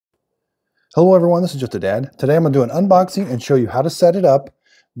Hello everyone, this is Just a Dad. Today I'm going to do an unboxing and show you how to set it up,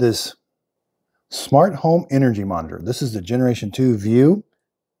 this smart home energy monitor. This is the Generation 2 View.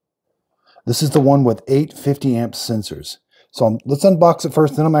 This is the one with 8 50 amp sensors. So let's unbox it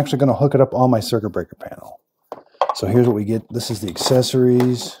first, then I'm actually going to hook it up on my circuit breaker panel. So here's what we get. This is the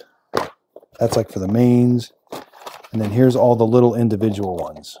accessories. That's like for the mains. And then here's all the little individual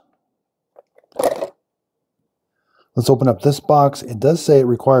ones. Let's open up this box. It does say it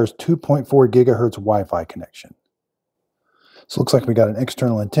requires 2.4 gigahertz Wi-Fi connection. So it looks like we got an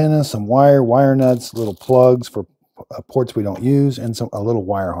external antenna, some wire nuts, little plugs for ports we don't use, and a little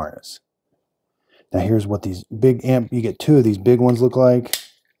wire harness. Now here's what these big amp, you get two of these big ones look like.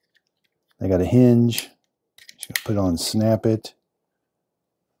 They got a hinge. Just gonna put it on and snap it.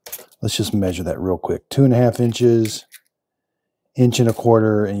 Let's just measure that real quick. 2.5 inches. 1.25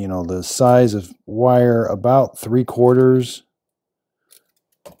 inches, and you know the size of wire about 3/4.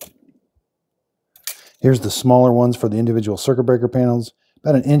 Here's the smaller ones for the individual circuit breaker panels,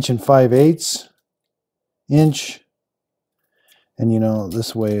 about 1 5/8 inch, and you know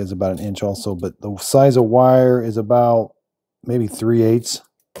this way is about 1 inch also, but the size of wire is about maybe 3/8.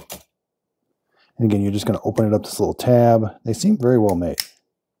 And again, you're just going to open it up this little tab. They seem very well made.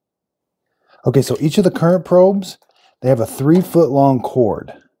 Okay, so each of the current probes, they have a 3-foot long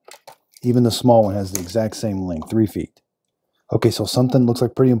cord. Even the small one has the exact same length, 3 feet. Okay, so something looks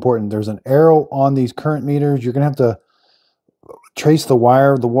like pretty important. There's an arrow on these current meters. You're going to have to trace the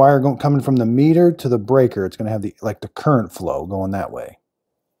wire. The wire coming from the meter to the breaker. It's going to have the current flow going that way.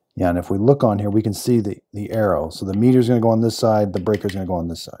 Yeah, and if we look on here, we can see the arrow. So the meter's going to go on this side. The breaker's going to go on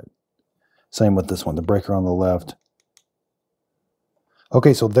this side. Same with this one, the breaker on the left.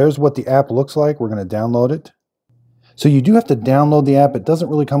 Okay, so there's what the app looks like. We're going to download it. So you do have to download the app. It doesn't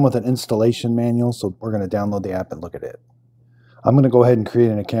really come with an installation manual, so we're going to download the app and look at it. I'm going to go ahead and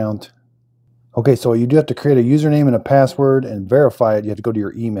create an account. Okay, so you do have to create a username and a password and verify it. You have to go to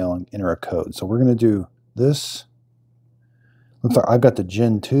your email and enter a code. So we're going to do this. Looks like I've got the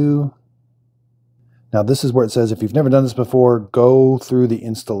Gen 2. Now this is where it says if you've never done this before, go through the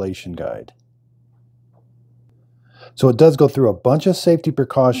installation guide. So it does go through a bunch of safety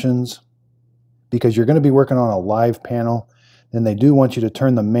precautions, because you're going to be working on a live panel, then they do want you to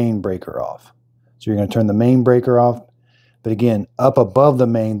turn the main breaker off. So you're going to turn the main breaker off. But again, up above the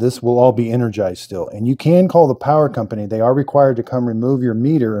main, this will all be energized still. And you can call the power company. They are required to come remove your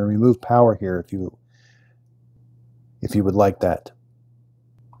meter and remove power here if you would like that.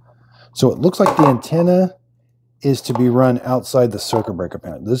 So it looks like the antenna is to be run outside the circuit breaker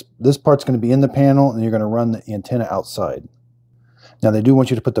panel. This part's going to be in the panel, and you're going to run the antenna outside. Now, they do want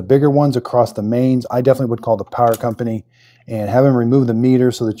you to put the bigger ones across the mains. I definitely would call the power company and have them remove the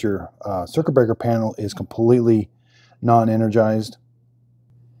meter so that your circuit breaker panel is completely non-energized.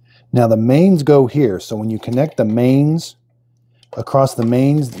 Now, the mains go here. So when you connect the mains across the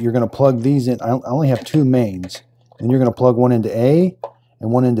mains, you're going to plug these in. I only have 2 mains. And you're going to plug one into A and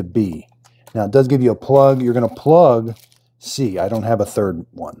one into B. Now, it does give you a plug. You're going to plug C. I don't have a third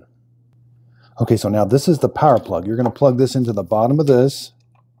one. Okay, so now this is the power plug. You're going to plug this into the bottom of this.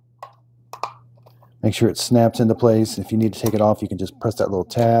 Make sure it snaps into place. If you need to take it off, you can just press that little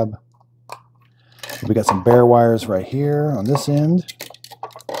tab. We got some bare wires right here on this end.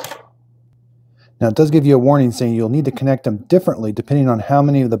 Now it does give you a warning saying you'll need to connect them differently depending on how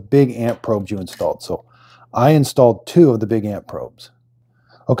many of the big amp probes you installed. So I installed 2 of the big amp probes.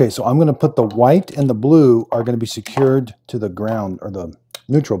 Okay, so I'm going to put the white and the blue are going to be secured to the ground or the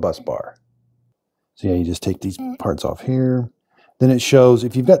neutral bus bar. So yeah, you just take these parts off here. Then it shows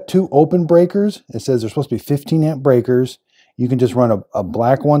if you've got 2 open breakers, it says they're supposed to be 15 amp breakers. You can just run a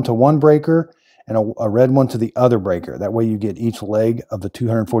black one to one breaker and a red one to the other breaker. That way you get each leg of the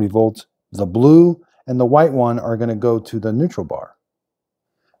 240 volts. The blue and the white one are going to go to the neutral bar.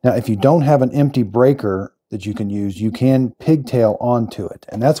 Now, if you don't have an empty breaker that you can use, you can pigtail onto it.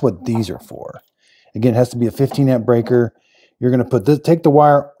 And that's what these are for. Again, it has to be a 15 amp breaker. You're going to put this, take the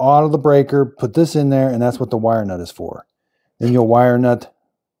wire out of the breaker, put this in there, and that's what the wire nut is for. Then you'll wire nut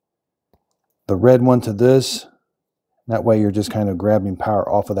the red one to this. That way you're just kind of grabbing power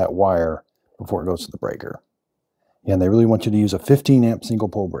off of that wire before it goes to the breaker. Yeah, and they really want you to use a 15 amp single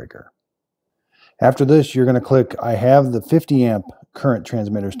pole breaker. After this, you're going to click, I have the 50 amp current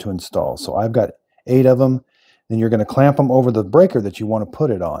transmitters to install. So I've got 8 of them. Then you're going to clamp them over the breaker that you want to put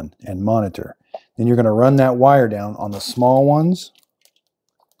it on and monitor. Then you're going to run that wire down on the small ones.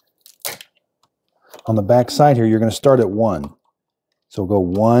 On the back side here, you're going to start at 1. So go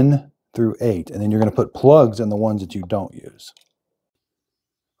 1 through 8. And then you're going to put plugs in the ones that you don't use.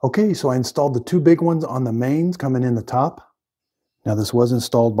 Okay, so I installed the 2 big ones on the mains coming in the top. Now this was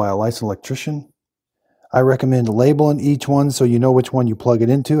installed by a licensed electrician. I recommend labeling each one so you know which one you plug it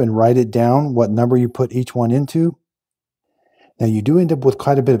into and write it down, what number you put each one into. Now you do end up with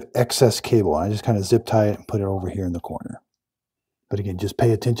quite a bit of excess cable. I just kind of zip tie it and put it over here in the corner. But again, just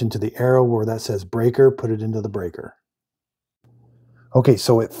pay attention to the arrow where that says breaker, put it into the breaker. Okay,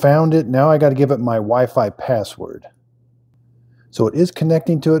 so it found it. Now I got to give it my Wi-Fi password. So it is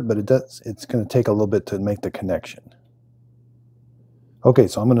connecting to it, but it's going to take a little bit to make the connection. Okay,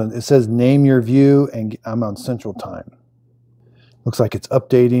 so it says name your view, and I'm on Central Time. Looks like it's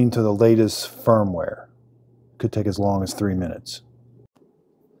updating to the latest firmware. Could take as long as 3 minutes.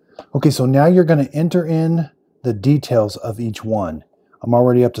 Okay, so now you're going to enter in the details of each one. I'm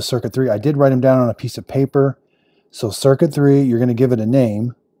already up to circuit 3. I did write them down on a piece of paper. So circuit 3, you're going to give it a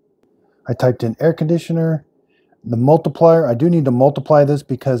name. I typed in air conditioner. The multiplier, I do need to multiply this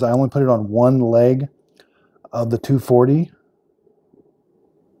because I only put it on one leg of the 240.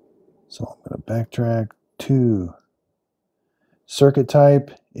 So I'm going to backtrack to circuit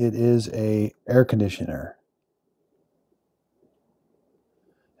type. It is a air conditioner.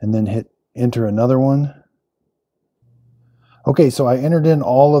 And then hit enter another one. Okay, so I entered in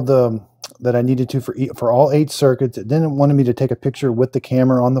all of the that I needed to for all 8 circuits. It didn't want me to take a picture with the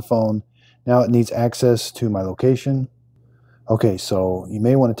camera on the phone. Now it needs access to my location. Okay, so you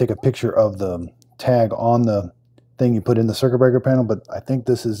may want to take a picture of the tag on the thing you put in the circuit breaker panel, but I think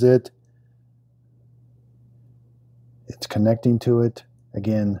this is it. It's connecting to it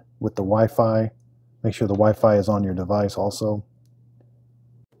again with the Wi-Fi. Make sure the Wi-Fi is on your device also.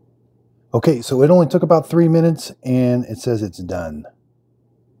 Okay, so it only took about 3 minutes and it says it's done.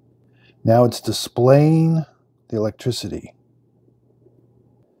 Now it's displaying the electricity.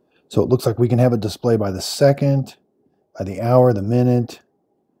 So it looks like we can have it display by the second, by the hour, the minute.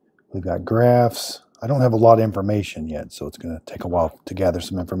 We've got graphs. I don't have a lot of information yet, so it's going to take a while to gather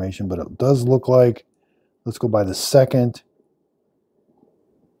some information, but it does look like, let's go by the second.